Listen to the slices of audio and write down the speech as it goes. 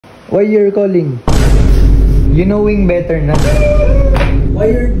Why you're calling? You knowing better na.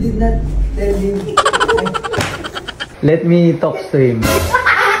 Why you did not tell him? Let me talk to him.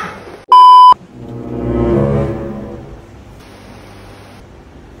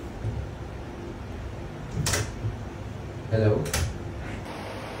 Hello?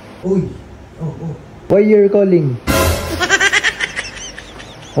 Uy! Oh. Why you're calling?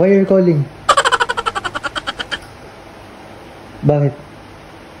 Why you're calling? Bakit?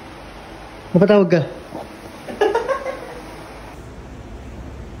 Mapatawag ka?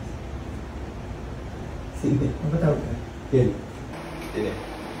 Sino? Mapatawag ka? Yan. Sino?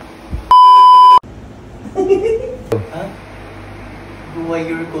 Ha? Why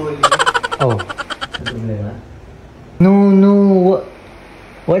you're calling? Oh. Ano problema? No.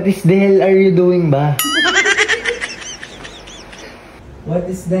 What is the hell are you doing ba? What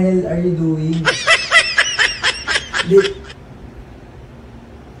is the hell are you doing?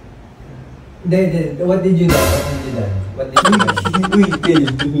 What did you do? What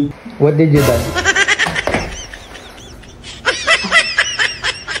did you do?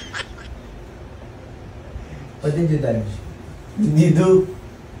 What did you do? Hindi do.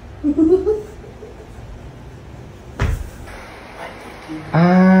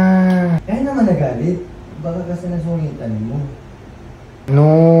 Kaya naman nagalit. Baka kasi nasungitan mo.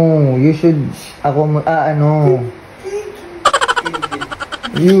 No, you should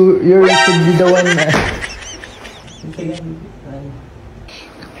You should be the one na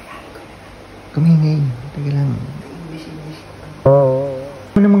Kumingay, taga lang. Oo.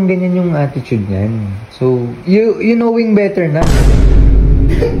 Ano namang ganyan yung attitude niyan. So, you knowing better na.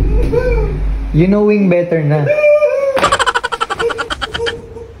 You knowing better na.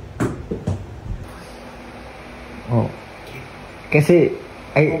 Oh. Kasi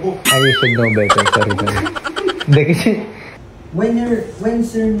I should know better. Sorry. Hindi kasi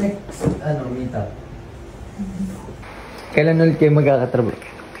when's your next meet up? Kailan ulit kayo magkakatrabaho?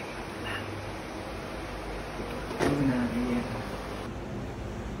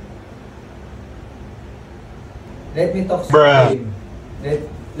 Let me talk to him.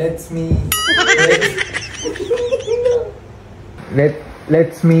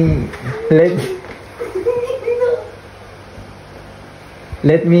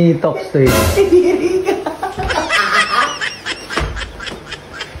 Let me talk to him.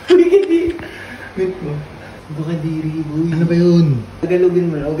 Wait mo. Baka diri, boy. Ano ba yun? Tagalogin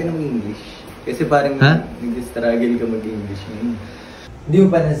mo na, huwag ka na mag-English. Kasi parang nag-struggle ka mag-English ngayon. Hindi mo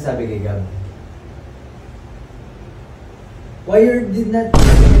pa nasasabi kay Gab? Why you did not...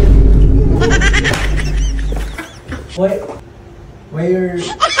 Why you're...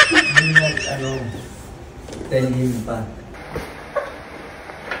 did not, tell him pa?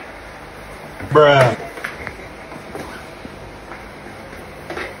 Bruh.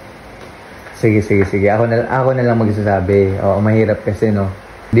 Sige. Ako na lang magsasabi. Oo, mahirap kasi, no?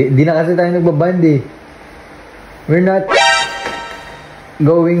 Di na kasi tayo nagbaband, eh. We're not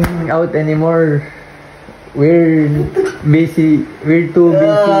going out anymore. We're busy. We're too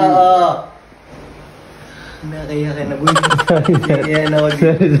busy. Nakaya ka na, boy. Sorry.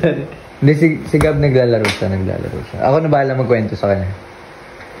 Hindi, si Gab naglalaro siya. Ako na bahala magkwento sa kanya.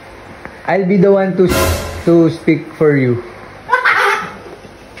 I'll be the one to speak for you.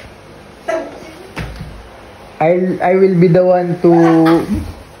 I will be the one to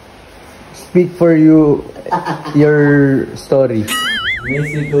speak for you your story.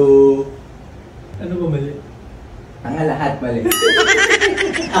 Mexico. Ano ba mali? Ang lahat mali.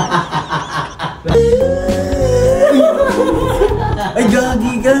 Ay,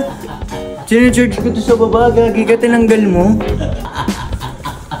 gagi ka. Sinacharge ko to sa baba. Gagi ka, tinanggal mo.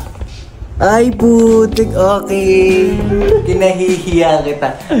 Ay, putik. Okay. Kinahihiya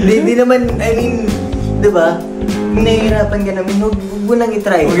kita. Hindi naman, I mean, diba? Nahihirapan ka namin. Huwag mo nang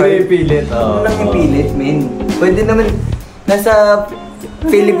itry. Huwag na ipilit. Huwag nang ipilit, men. Pwede naman, nasa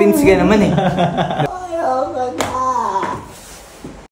Philippines ka naman eh.